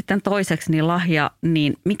sitten toiseksi niin lahja,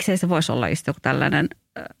 niin miksei se voisi olla just joku tällainen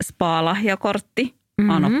spa-lahjakortti.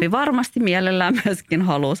 Anoppi varmasti mielellään myöskin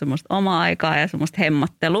haluaa semmoista omaa aikaa ja semmoista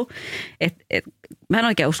hemmottelua. Mä en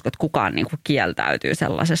oikein usko, että kukaan niin kuin kieltäytyy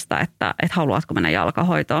sellaisesta, että haluatko mennä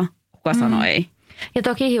jalkahoitoon. Kuka sanoo ei. Ja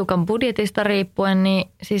toki hiukan budjetista riippuen, niin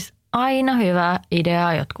siis aina hyvä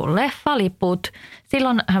idea jotkut leffaliput.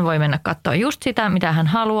 Silloin hän voi mennä katsoa just sitä, mitä hän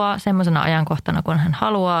haluaa, semmoisena ajankohtana, kun hän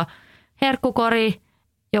haluaa. Herkkukori,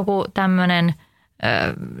 joku tämmöinen,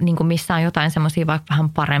 niin kuin missä on jotain semmoisia vaikka vähän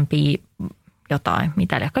parempia jotain,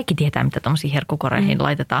 mitä kaikki tietää, mitä tuommoisiin herkkukoreihin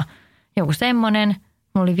laitetaan. Joku semmoinen,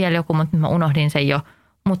 mulla oli vielä joku, mutta mä unohdin sen jo.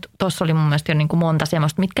 Mutta tuossa oli mun mielestä jo niin kuin monta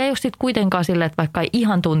semmoista, mitkä ei ole sitten kuitenkaan silleen, että vaikka ei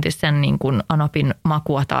ihan tuntisi sen niin kuin anopin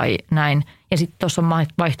makua tai näin. Ja sitten tuossa on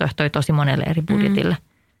vaihtoehtoja tosi monelle eri budjetille.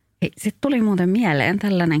 Sitten tuli muuten mieleen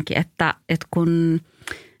tällainenkin, että kun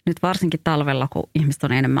nyt varsinkin talvella, kun ihmiset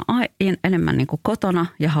on enemmän niin kuin kotona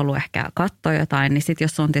ja haluaa ehkä katsoa jotain, niin sitten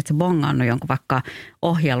jos on tietysti bongannut jonkun vaikka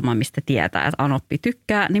ohjelman, mistä tietää, että anoppi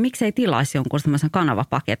tykkää, niin miksei tilaisi jonkun semmoisen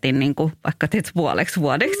kanavapaketin niin kuin vaikka puoleksi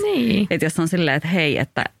vuodeksi. Niin. Että jos on silleen, että hei,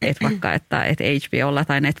 että vaikka että HBOlla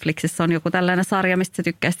tai Netflixissä on joku tällainen sarja, mistä sä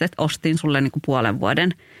tykkäisit, että ostin sulle niin kuin puolen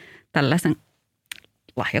vuoden tällaisen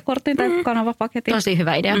lahjakortin tai kanavapaketin. Tosi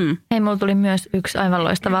hyvä idea. Hei, mulla tuli myös yksi aivan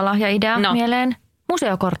loistava lahjaidea mieleen.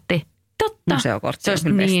 Museokortti. Totta. Museokortti se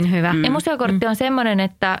on niin hyvä. Ja museokortti on semmoinen,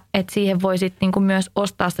 että siihen voi sitten niinku myös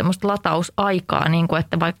ostaa semmoista latausaikaa, niinku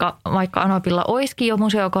että vaikka Anopilla olisikin jo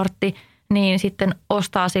museokortti, niin sitten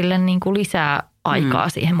ostaa sille niinku lisää aikaa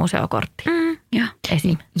siihen museokorttiin.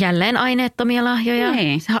 Esim. Jälleen aineettomia lahjoja.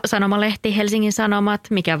 Niin. Sanomalehti, Helsingin Sanomat,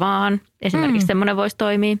 mikä vaan. Esimerkiksi semmoinen voisi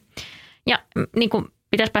toimia. Ja niin kuin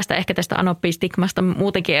pitäisi päästä ehkä tästä anoppi-stigmasta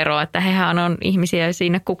muutenkin eroa, että hehän on ihmisiä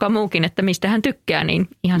siinä kuka muukin, että mistä hän tykkää, niin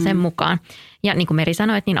ihan sen mukaan. Ja niin kuin Meri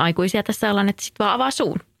sanoi, että niin aikuisia tässä ollaan, että sitten vaan avaa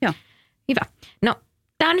suun. Joo. Hyvä. No,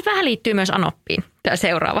 tämä nyt vähän liittyy myös anoppiin, tämä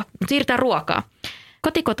seuraava. Siirrytään ruokaa.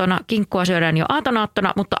 Kotikotona kinkkua syödään jo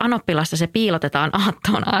aatonaattona, mutta anoppilassa se piilotetaan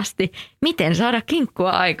aattoon asti. Miten saada kinkkua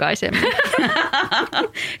aikaisemmin?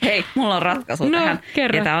 Hei, mulla on ratkaisu tähän.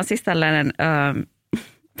 Kerro. Ja tämä on siis tällainen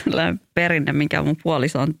perinne, minkä mun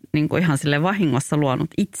puoliso on niin kuin ihan sille vahingossa luonut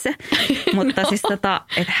itse. Mutta siis että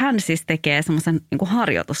hän siis tekee semmoisen niin kuin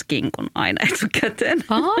harjoituskinkun aina etukäteen.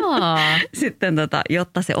 Sitten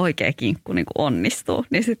jotta se oikea kinkku niin kuin onnistuu,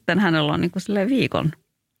 niin sitten hänellä on niin kuin silleen viikon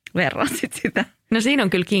verran sitä. No siinä on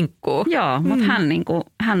kyllä kinkkuu. Joo, mutta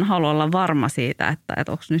hän haluaa olla varma siitä,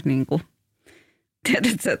 että onko nyt niin kuin,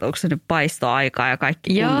 tiedätkö, että onko se nyt paistoaikaa ja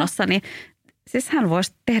kaikki kunnossa, niin siis hän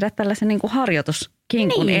voisi tehdä tällaisen niin kuin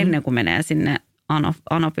harjoituskinkun ennen kuin menee sinne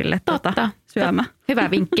Anopille syömään. Totta.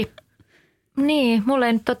 Hyvä vinkki. Niin, mulla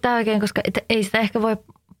ei nyt ole tämä oikein, koska ei sitä ehkä voi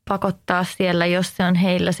pakottaa siellä, jos se on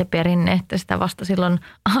heillä se perinne, että sitä vasta silloin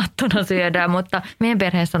aattona syödään. Mutta meidän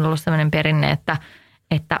perheessä on ollut sellainen perinne,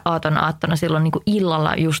 että aattona silloin niin kuin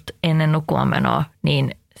illalla just ennen nukkumaanmenoa,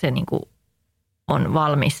 niin se niin kuin on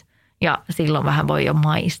valmis. ja silloin vähän voi jo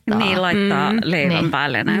maistaa. Niin, laittaa leivän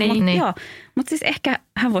päälle näin. Niin. Mutta siis ehkä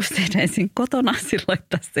hän voisi tehdä ensin kotona, silloin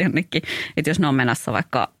laittaa se jonnekin, että jos ne on menossa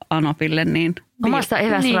vaikka Anopille, niin... Omassa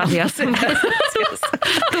eväsrasiassa.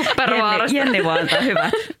 Tuppervaarasta. Jenni voi antaa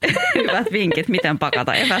hyvät vinkit, miten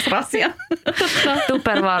pakata eväsrasia.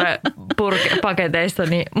 Tupperware-paketeissa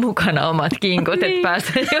niin mukana omat kinkut, että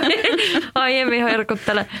pääsee jo aiemmin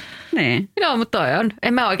herkuttele. Niin. No, mutta toi on.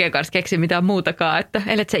 En mä oikein kanssa keksi mitään muutakaan, että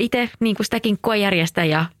ellet sä itse niin sitä kinkkua järjestä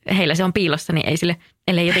ja heillä se on piilossa, niin ei sille,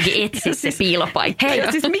 ellei jotenkin etsi se piilopaikka.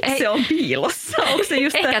 Hei, siis miksi se on piilossa? Onko se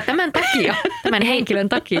just ehkä tämän takia, tämän henkilön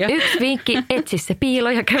takia. Yksi vinkki, etsi se piilo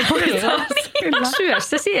ja käy pois. Syö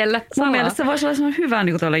se siellä. Mun mielestä se voisi olla sellainen hyvä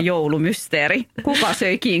niin kuin joulumysteeri. Kuka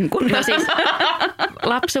söi kinkun? No siis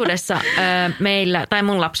lapsuudessa meillä, tai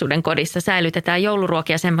mun lapsuuden kodissa säilytetään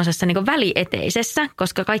jouluruokia semmoisessa niin kuin välieteisessä,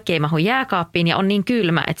 koska kaikki ei mahu jääkaappiin ja on niin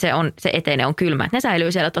kylmä, että se eteinen on kylmä. Ne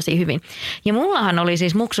säilyy siellä tosi hyvin. Ja mullahan oli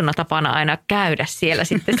siis muksuna tapana aina käydä siellä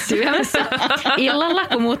sitten syömässä illalla,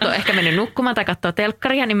 kun muut on ehkä mennyt nukkumaan tai katsoa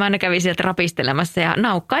telkkaria, niin mä aina kävin sieltä rapistelemassa ja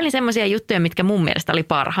naukkailin semmoisia juttuja, mitkä mun mielestä oli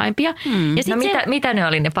parhaimpia. Ja mitä ne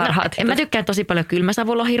oli ne parhaat? No, mä tykkään tosi paljon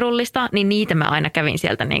kylmäsavulohirullista, niin niitä mä aina kävin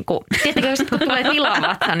sieltä niin kuin, tietenkin kun tulee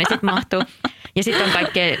tilavatsa, niin sit mahtuu. Ja sitten on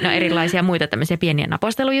kaikkea erilaisia muita tämmöisiä pieniä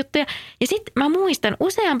napostelujuttuja. Ja sitten mä muistan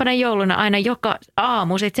useampana jouluna aina joka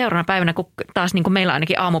aamu, sit seuraavana päivänä, kun taas niin kuin meillä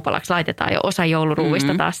ainakin aamupalaksi laitetaan jo osa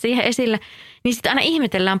jouluruuista taas siihen esille, niin sitten aina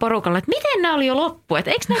ihmetellään porukalla, että miten nämä oli jo loppu,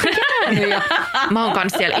 että eikö näitä jäänyt? Ja mä oon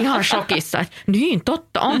kanssa siellä ihan shokissa, että niin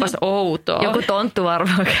totta, onpas outoa. Joku tonttu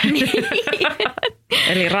varmaan.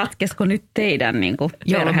 Eli ratkesko nyt teidän niin kuin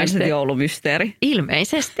perheelliset joulumysteeri?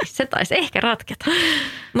 Ilmeisesti. Se taisi ehkä ratketa.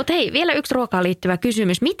 Mutta hei, vielä yksi ruokaan liittyvä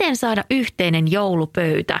kysymys. Miten saada yhteinen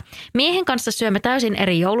joulupöytä? Miehen kanssa syömme täysin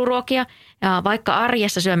eri jouluruokia, ja vaikka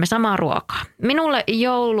arjessa syömme samaa ruokaa. Minulle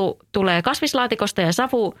joulu tulee kasvislaatikosta ja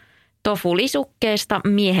tofulisukkeesta,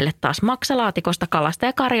 miehelle taas maksalaatikosta, kalasta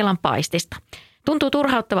ja Karjalan paistista. Tuntuu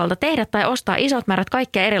turhauttavalta tehdä tai ostaa isot määrät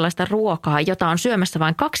kaikkea erilaista ruokaa, jota on syömässä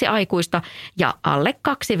vain 2 aikuista ja alle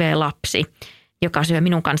 2V-lapsi, joka syö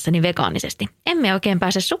minun kanssani vegaanisesti. Emme oikein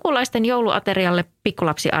pääse sukulaisten jouluaterialle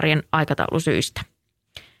pikkulapsiarjen aikataulusyistä.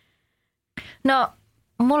 No,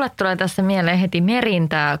 mulle tulee tässä mieleen heti Merin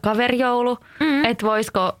tämä kaverijoulu, että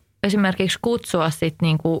voisiko esimerkiksi kutsua sitten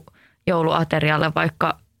niinku jouluaterialle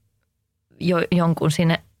vaikka jonkun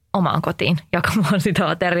sinne omaan kotiin jakamaan sitä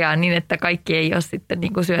ateriaa niin, että kaikki ei ole sitten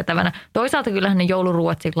niin kuin syötävänä. Toisaalta kyllähän ne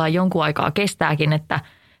jouluruuat sillä jonkun aikaa kestääkin, että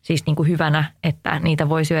siis niin kuin hyvänä, että niitä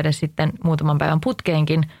voi syödä sitten muutaman päivän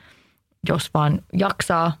putkeenkin, jos vaan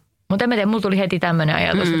jaksaa. Mutta en mä tiedä, mulla tuli heti tämmöinen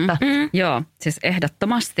ajatus, että... Joo, siis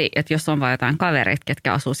ehdottomasti, että jos on vain jotain kavereita,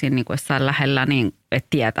 ketkä asuu siinä niin kuin jossain lähellä, niin että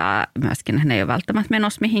tietää myöskin, että ne ei ole välttämättä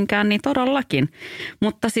menossa mihinkään, niin todellakin.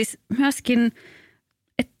 Mutta siis myöskin...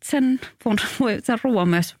 Että sen ruoan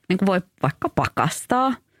myös niin kuin voi vaikka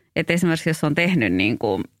pakastaa. Että esimerkiksi jos on tehnyt niin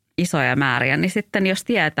kuin isoja määriä, niin sitten jos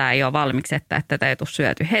tietää jo valmiiksi, että tätä ei tule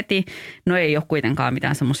syöty heti, no ei ole kuitenkaan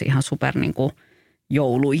mitään semmoisia ihan super niin kuin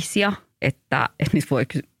jouluisia, että niitä voi,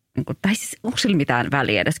 niin kuin, tai siis onko sillä mitään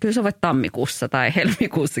väliä edes? Kyllä sä voit tammikuussa tai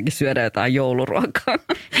helmikuussakin syödä jotain jouluruokaa.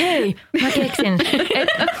 Hei, mä keksin,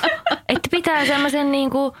 että pitää semmoisen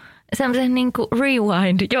niinku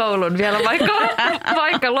rewind-joulun vielä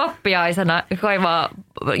vaikka loppiaisena kaivaa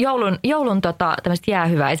joulun tämmöiset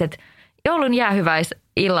jäähyväiset, joulun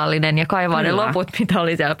jäähyväisillallinen ja kaivaa ne loput, mitä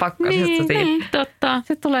oli siellä pakkasessa siitä. Niin, totta.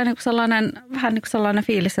 Se tulee niinku vähän niin kuin sellainen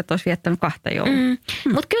fiilis, että olisi viettänyt 2 joulua.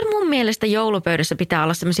 Mutta kyllä mun mielestä joulupöydässä pitää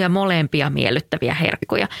olla semmoisia molempia miellyttäviä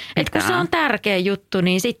herkkuja. Että kun se on tärkeä juttu,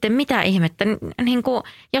 niin sitten mitä ihmettä, niin kuin,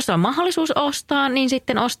 jos on mahdollisuus ostaa, niin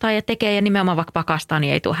sitten ostaa ja tekee ja nimenomaan vaikka pakastaa,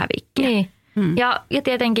 niin ei tule hävikkiä. Niin. Ja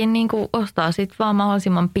tietenkin niin kuin ostaa sitten vaan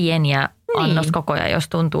mahdollisimman pieniä annoskokoja, jos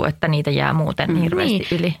tuntuu, että niitä jää muuten hirveästi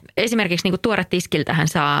yli. Esimerkiksi niin kuin tuore tiskiltähän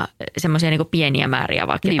saa semmoisia niin kuin pieniä määriä,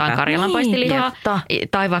 vaikka jotain karjalanpaistilihaa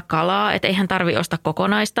tai vaikka kalaa, että eihän tarvitse ostaa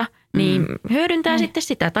kokonaista, niin hyödyntää sitten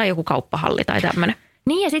sitä tai joku kauppahalli tai tämmöinen.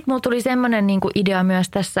 Niin ja sitten mulla tuli semmoinen niinku idea myös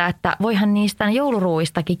tässä, että voihan niistä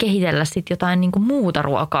jouluruuistakin kehitellä sitten jotain niinku muuta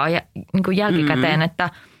ruokaa ja niinku jälkikäteen, että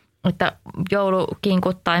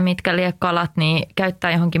joulukinkut tai mitkä liekkalat, niin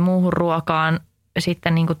käyttää johonkin muuhun ruokaan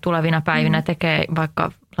sitten niin kuin tulevina päivinä tekee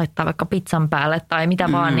laittaa vaikka pizzan päälle tai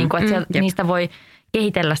mitä vaan, niin kuin, että niistä voi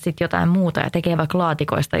kehitellä sitten jotain muuta ja tekee vaikka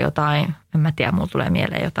laatikoista jotain, en mä tiedä, mulla tulee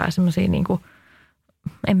mieleen jotain semmoisia niin kuin,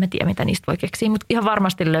 en mä tiedä mitä niistä voi keksiä, mutta ihan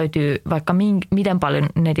varmasti löytyy vaikka miten paljon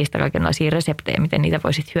netistä kaikenlaisia reseptejä, miten niitä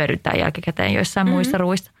voi sitten hyödyntää jälkikäteen joissain muissa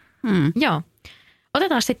ruuissa. Joo.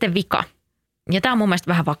 Otetaan sitten vika. Ja tämä on mun mielestä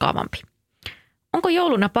vähän vakavampi. Onko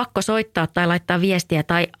jouluna pakko soittaa tai laittaa viestiä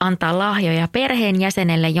tai antaa lahjoja perheen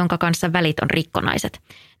jäsenelle, jonka kanssa välit on rikkonaiset?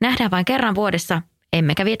 Nähdään vain kerran vuodessa,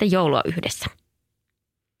 emmekä vietä joulua yhdessä.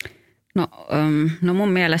 No mun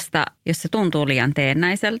mielestä, jos se tuntuu liian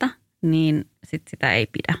teennäiseltä, niin sit sitä ei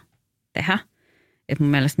pidä tehdä. Et mun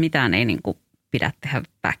mielestä mitään ei niinku pidä tehdä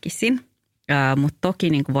väkisin. Mutta toki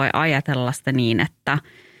niinku voi ajatella sitä niin,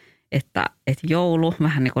 että joulu,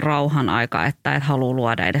 vähän niin kuin rauhan aika, että et haluaa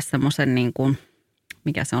luoda edes semmoisen, niinku,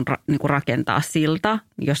 mikä se on, niinku rakentaa silta.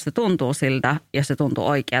 Jos se tuntuu siltä, jos se tuntuu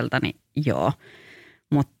oikealta, niin joo.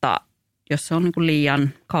 Mutta jos se on niinku liian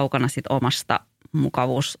kaukana sit omasta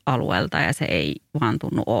mukavuusalueelta ja se ei vaan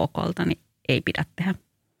tunnu okolta, niin ei pidä tehdä.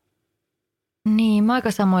 Niin, mä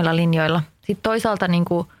aika samoilla linjoilla. Sitten toisaalta niin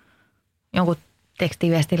kuin jonkun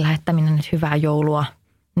tekstiviestin lähettäminen, että hyvää joulua,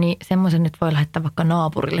 niin semmoisen nyt voi lähettää vaikka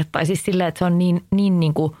naapurille. Tai siis silleen, että se on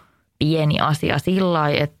niin kuin pieni asia sillä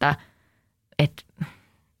lailla, että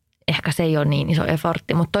ehkä se ei ole niin iso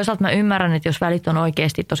effortti. Mutta toisaalta mä ymmärrän, että jos välit on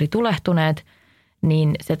oikeasti tosi tulehtuneet,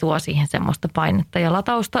 niin se tuo siihen semmoista painetta ja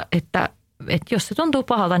latausta, että jos se tuntuu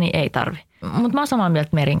pahalta, niin ei tarvi. Mutta mä oon samaa mieltä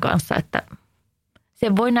Merin kanssa, että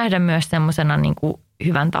se voi nähdä myös semmoisena niin kuin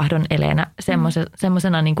hyvän tahdon eleenä,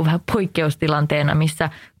 semmoisena niin kuin vähän poikkeustilanteena, missä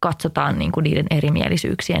katsotaan niin kuin niiden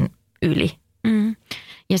erimielisyyksien yli. Mm.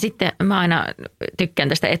 Ja sitten mä aina tykkään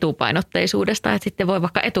tästä etupainotteisuudesta, että sitten voi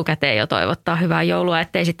vaikka etukäteen jo toivottaa hyvää joulua,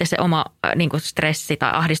 ettei sitten se oma niin kuin stressi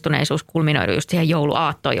tai ahdistuneisuus kulminoidu just siihen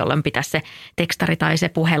jouluaattoon, jolloin pitäisi se tekstari tai se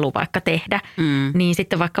puhelu vaikka tehdä. Niin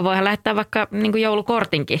sitten vaikka voidaan lähettää vaikka niin kuin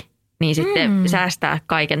joulukortinkin, niin sitten säästää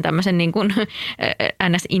kaiken tämmöisen niin kuin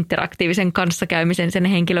NS-interaktiivisen kanssakäymisen sen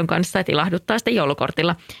henkilön kanssa, että ilahduttaa sitten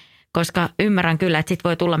joulukortilla. Koska ymmärrän kyllä, että sitten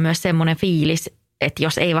voi tulla myös semmoinen fiilis, että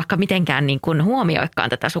jos ei vaikka mitenkään niin kuin huomioikaan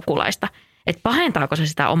tätä sukulaista, että pahentaako se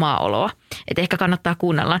sitä omaa oloa. Että ehkä kannattaa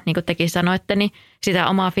kuunnella, niin kuin tekin sanoitte, niin sitä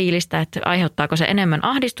omaa fiilistä, että aiheuttaako se enemmän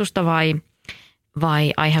ahdistusta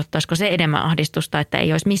vai aiheuttaisiko se enemmän ahdistusta, että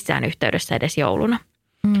ei olisi missään yhteydessä edes jouluna.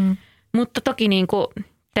 Mutta toki niin kuin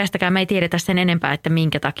tästäkään me ei tiedetä sen enempää, että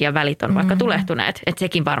minkä takia välit on vaikka tulehtuneet. Että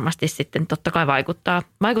sekin varmasti sitten totta kai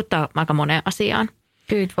vaikuttaa aika moneen asiaan.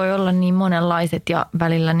 Syyt voi olla niin monenlaiset ja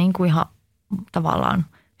välillä niin kuin ihan tavallaan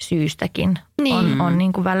syystäkin on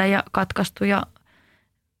niin kuin välejä katkaistu ja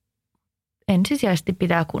ensisijaisesti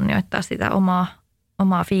pitää kunnioittaa sitä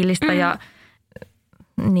omaa fiilistä ja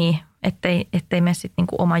niin, ettei mene sitten niin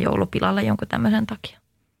kuin oma joulupilalle jonkun tämmöisen takia.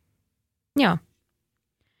 Joo.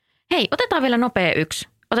 Hei, otetaan vielä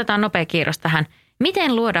nopea kierros tähän.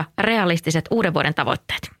 Miten luoda realistiset uuden vuoden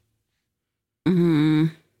tavoitteet?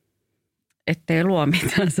 Ettei luo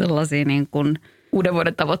mitään sellaisia niin kuin uuden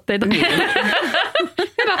vuoden tavoitteita. Niin.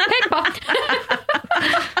 Hyvä, heippa!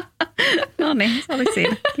 No niin, se oli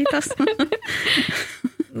siinä. Kiitos.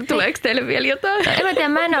 Tuleeko teille vielä jotain? En mä tiedä,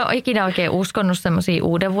 mä en ole ikinä oikein uskonut semmoisiin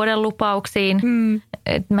uuden vuoden lupauksiin.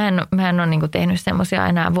 Mä en ole niin kuin tehnyt semmoisia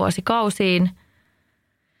enää vuosikausiin.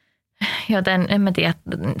 Joten en mä tiedä,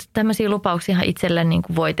 tämmöisiä lupauksia itselle niin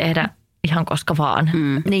kuin voi tehdä ihan koska vaan.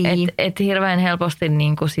 Niin. Et hirveän helposti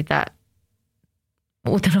niin kuin sitä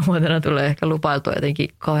uutena vuotena tulee ehkä lupailtua jotenkin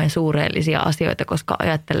kauhean suureellisia asioita, koska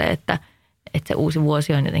ajattelee, että se uusi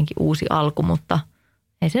vuosi on jotenkin uusi alku, mutta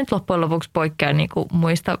ei se nyt loppujen lopuksi poikkea niin kuin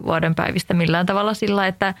muista vuodenpäivistä millään tavalla sillä,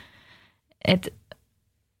 että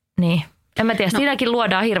niin. En mä tiedä, siinäkin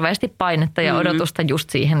luodaan hirveästi painetta ja odotusta just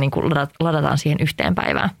siihen, niin kuin ladataan siihen yhteen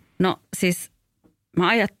päivään. No siis mä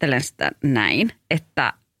ajattelen sitä näin,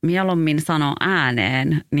 että mieluummin sanoo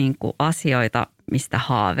ääneen niin kuin asioita, mistä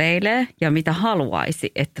haaveilee ja mitä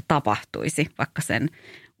haluaisi, että tapahtuisi vaikka sen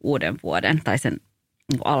uuden vuoden tai sen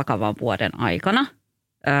niin kuin alkavan vuoden aikana.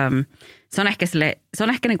 Se on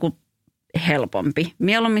ehkä niin kuin helpompi.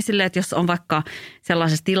 Mieluummin silleen, että jos on vaikka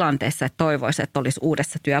sellaisessa tilanteessa, että toivoisi, että olisi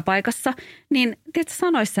uudessa työpaikassa, niin tiedätkö,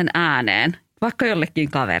 sanoisi sen ääneen, vaikka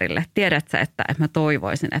jollekin kaverille. Tiedätkö, että mä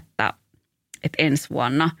toivoisin, että ensi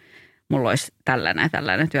vuonna mulla olisi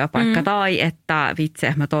tällainen työpaikka. Tai että vitsi,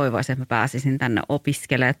 mä toivoisin, että mä pääsisin tänne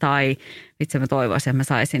opiskelemaan. Tai vitsi, mä toivoisin, että mä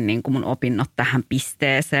saisin niin kuin mun opinnot tähän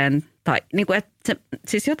pisteeseen. Tai niin kuin, että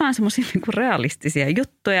siis jotain semmoisia niin kuin realistisia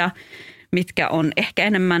juttuja, mitkä on ehkä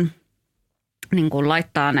enemmän niin kuin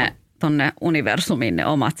laittaa ne tonne universumiin ne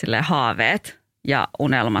omat silleen haaveet ja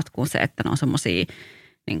unelmat kuin se, että ne on semmoisia,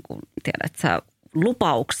 niin kuin tiedät sä,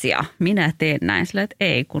 lupauksia. Minä teen näin silleen, että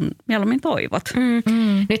ei, kun mieluummin toivot.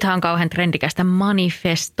 Nythän on kauhean trendikästä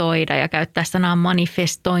manifestoida ja käyttää sanaa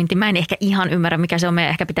manifestointi. Mä en ehkä ihan ymmärrä, mikä se on.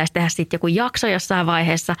 Meidän ehkä pitäisi tehdä sitten joku jakso jossain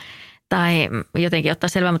vaiheessa tai jotenkin ottaa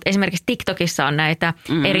selvää, mutta esimerkiksi TikTokissa on näitä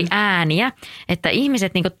eri ääniä, että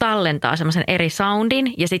ihmiset niin kuin tallentaa semmoisen eri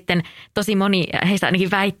soundin ja sitten tosi moni heistä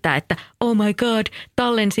ainakin väittää, että oh my god,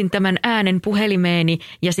 tallensin tämän äänen puhelimeeni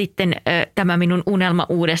ja sitten tämä minun unelma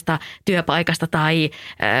uudesta työpaikasta tai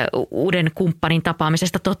uuden kumppanin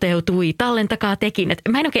tapaamisesta toteutui, tallentakaa tekin. Et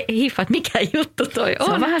mä en oikein hiffaa, että mikä juttu toi on.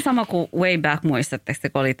 Se on vähän sama kuin way back, muistatteko,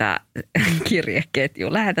 kun oli tämä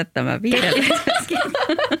kirjeketju, lähetä tämä viidelle.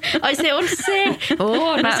 Ai se on se.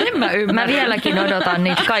 Sen mä ymmärrän. Mä vieläkin odotan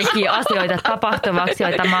niitä kaikkia asioita tapahtuvaksi,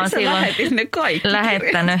 joita mä oon silloin ne kaikki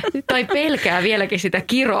lähettänyt. Tai pelkää vieläkin sitä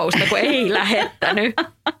kirousta, kun ei lähettänyt.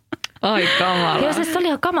 Ai kamalaa. Joo, se oli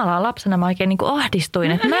ihan kamalaa lapsena. Mä oikein niin kuin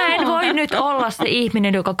ahdistuin, että mä en voi nyt olla se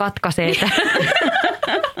ihminen, joka katkaisee tämän.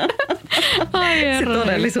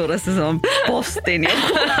 Todellisuudessa se on postin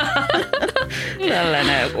joku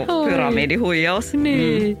tällainen joku pyramidihuijaus.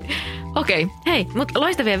 Niin. Okei, hei, mutta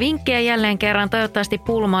loistavia vinkkejä jälleen kerran. Toivottavasti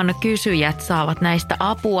Pulman kysyjät saavat näistä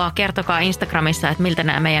apua. Kertokaa Instagramissa, että miltä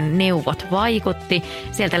nämä meidän neuvot vaikutti.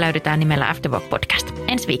 Sieltä löydetään nimellä Afterwork Podcast.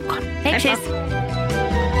 Ensi viikkoon. Hei siis!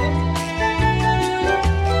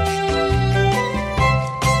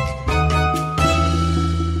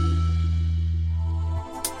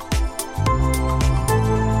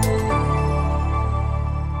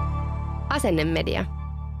 Asennemedia.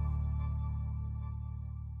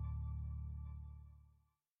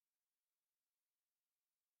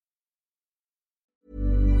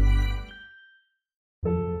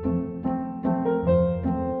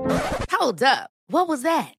 Hold up. What was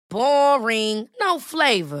that? Boring. No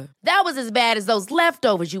flavor. That was as bad as those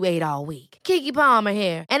leftovers you ate all week. Keke Palmer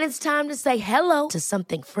here, and it's time to say hello to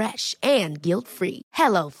something fresh and guilt-free.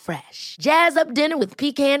 Hello Fresh. Jazz up dinner with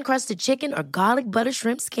pecan-crusted chicken or garlic butter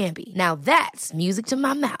shrimp scampi. Now that's music to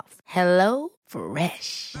my mouth. Hello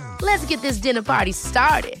Fresh. Let's get this dinner party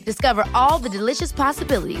started. Discover all the delicious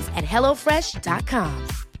possibilities at hellofresh.com.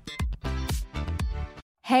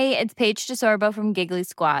 Hey, it's Paige DeSorbo from Giggly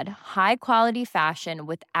Squad. High quality fashion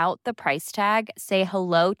without the price tag. Say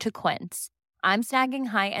hello to Quince. I'm snagging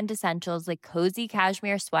high-end essentials like cozy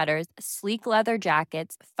cashmere sweaters, sleek leather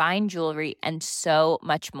jackets, fine jewelry, and so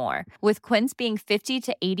much more. With Quince being 50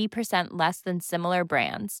 to 80% less than similar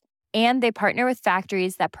brands. And they partner with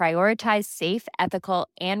factories that prioritize safe, ethical,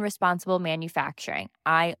 and responsible manufacturing.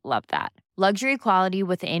 I love that. Luxury quality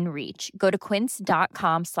within reach. Go to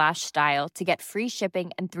quince.com/style to get free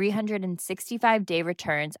shipping and 365-day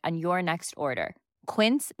returns on your next order.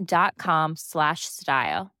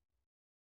 Quince.com/style.